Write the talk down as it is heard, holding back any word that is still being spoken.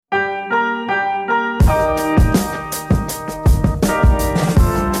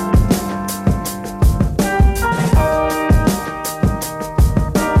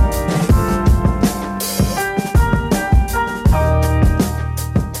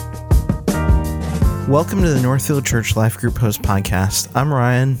Welcome to the NorthField Church Life Group Host Podcast. I'm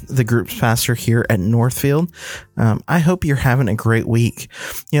Ryan, the group's pastor here at NorthField. I hope you're having a great week.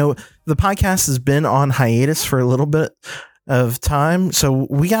 The podcast has been on hiatus for a little bit of time, so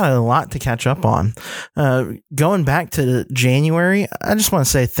we got a lot to catch up on. Going back to January, I just want to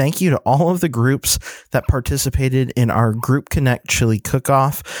say thank you to all of the groups that participated in our Group Connect Chili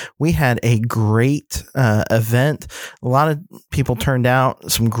Cookoff. We had a great event. A lot of people turned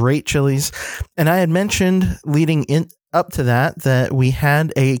out, some great chilies, and I had mentioned leading up to that we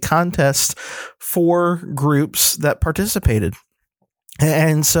had a contest for groups that participated.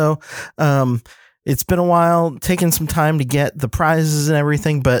 And so, it's been a while, taking some time to get the prizes and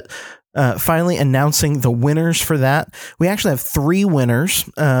everything, but finally announcing the winners for that. We actually have 3 winners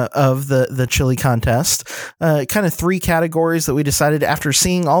of the chili contest, kind of 3 categories that we decided after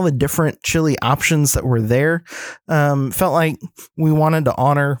seeing all the different chili options that were there. Felt like we wanted to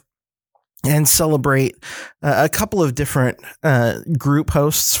honor and celebrate a couple of different group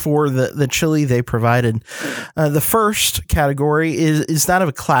hosts for the chili they provided. The first category is that of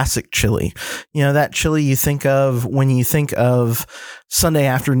a classic chili. That chili you think of when you think of Sunday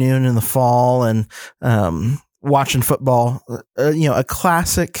afternoon in the fall and watching football, a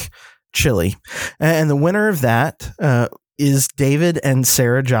classic chili. And the winner of that is David and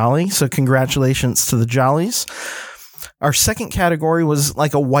Sarah Jolly. So congratulations to the Jollies. Our second category was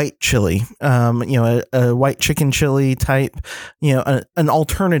like a white chili, a white chicken chili type, an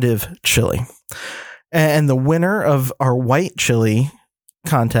alternative chili. And the winner of our white chili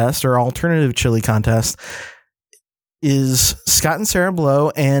contest or alternative chili contest is Scott and Sarah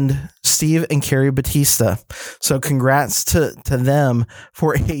Blow and Steve and Carrie Batista. So congrats to them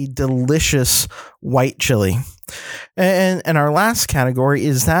for a delicious white chili. And our last category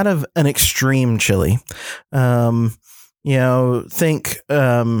is that of an extreme chili. Think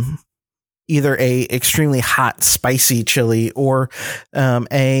either a extremely hot, spicy chili or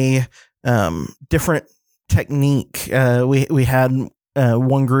a different technique. We had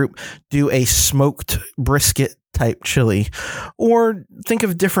one group do a smoked brisket type chili, or think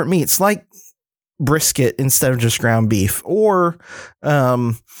of different meats like brisket instead of just ground beef. Or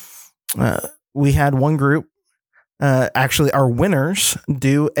we had one group. Actually, our winners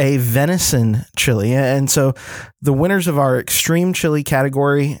do a venison chili. And so the winners of our extreme chili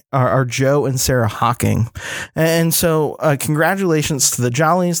category are Joe and Sarah Hawking. And so congratulations to the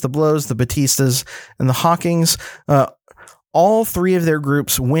Jollies, the Blows, the Batistas, and the Hawkings. All 3 of their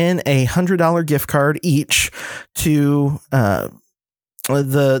groups win a $100 gift card each to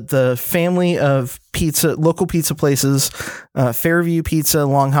the family of local pizza places, Fairview Pizza,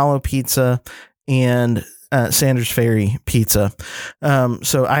 Long Hollow Pizza, and Sanders Ferry Pizza.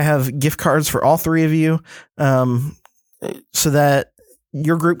 So I have gift cards for all 3 of you, so that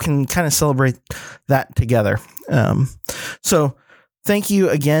your group can kind of celebrate that together. So thank you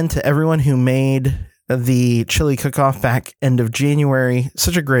again to everyone who made the chili cook-off back end of January.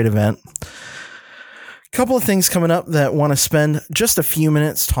 Such a great event. Couple of things coming up that I want to spend just a few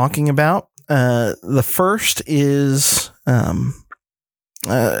minutes talking about. The first is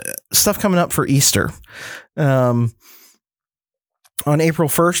stuff coming up for Easter. On April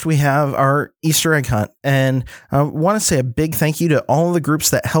 1st, we have our Easter egg hunt, and I want to say a big thank you to all the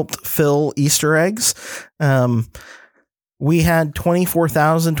groups that helped fill Easter eggs. We had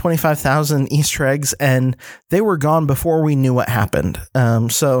 24,000, 25,000 Easter eggs, and they were gone before we knew what happened.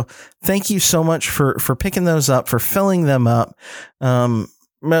 So thank you so much for picking those up, for filling them up.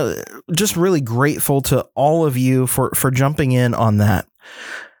 Just really grateful to all of you for jumping in on that.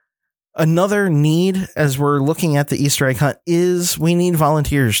 Another need as we're looking at the Easter egg hunt is we need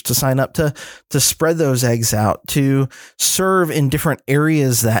volunteers to sign up to spread those eggs out, to serve in different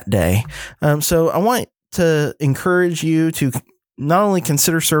areas that day. So I want to encourage you to not only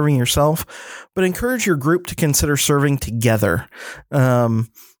consider serving yourself, but encourage your group to consider serving together.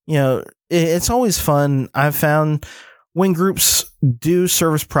 It's always fun. I've found when groups do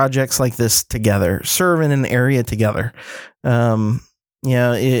service projects like this together, serve in an area together.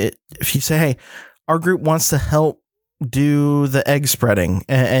 If you say, hey, our group wants to help do the egg spreading,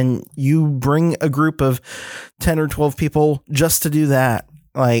 and you bring a group of 10 or 12 people just to do that,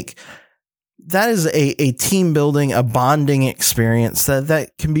 like that is a team building, a bonding experience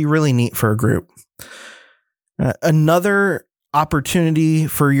that can be really neat for a group. Another opportunity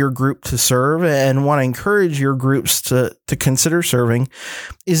for your group to serve, and want to encourage your groups to consider serving,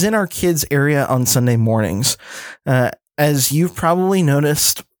 is in our kids area on Sunday mornings. As you've probably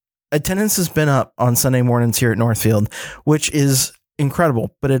noticed, attendance has been up on Sunday mornings here at NorthField, which is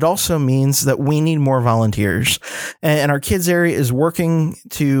incredible, but it also means that we need more volunteers. And our kids area is working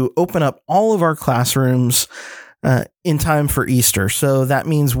to open up all of our classrooms in time for Easter. So that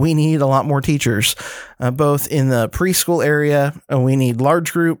means we need a lot more teachers, both in the preschool area. We need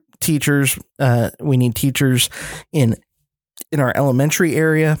large group teachers. We need teachers in our elementary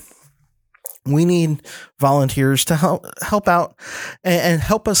area. We need volunteers to help out and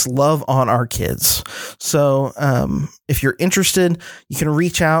help us love on our kids. So if you're interested, you can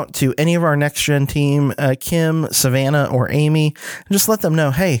reach out to any of our Next Gen team, Kim, Savannah, or Amy, and just let them know,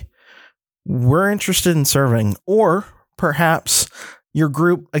 hey, we're interested in serving. Or perhaps your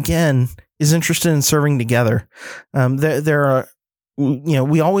group, again, is interested in serving together. There are,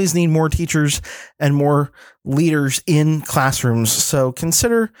 we always need more teachers and more leaders in classrooms. So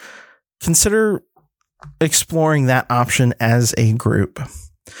consider exploring that option as a group.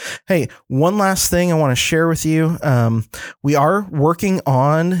 Hey, one last thing I want to share with you. We are working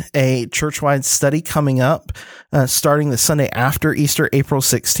on a church-wide study coming up, starting the Sunday after Easter, April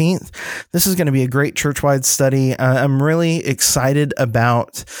 16th. This is going to be a great church-wide study. I'm really excited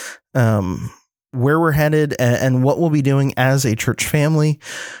about where we're headed and what we'll be doing as a church family.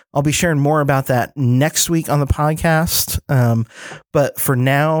 I'll be sharing more about that next week on the podcast. But for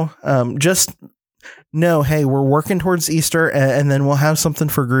now, just know, hey, we're working towards Easter, and then we'll have something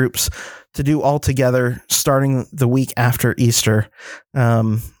for groups to do all together starting the week after Easter.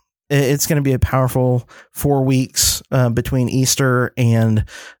 It's going to be a powerful 4 weeks between Easter and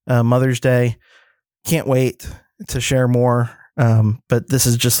Mother's Day. Can't wait to share more. But this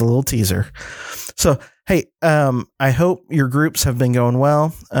is just a little teaser. So, hey, I hope your groups have been going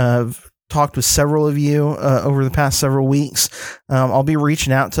well. I've talked with several of you over the past several weeks. I'll be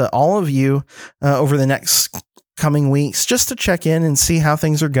reaching out to all of you over the next coming weeks just to check in and see how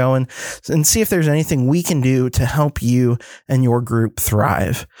things are going and see if there's anything we can do to help you and your group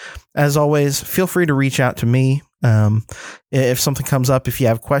thrive. As always, feel free to reach out to me. If something comes up, if you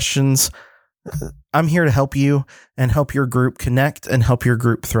have questions, I'm here to help you and help your group connect and help your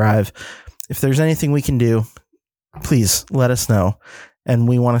group thrive. If there's anything we can do, please let us know, and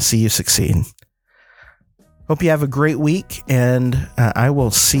we want to see you succeed. Hope you have a great week, and I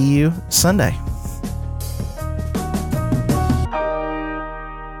will see you Sunday.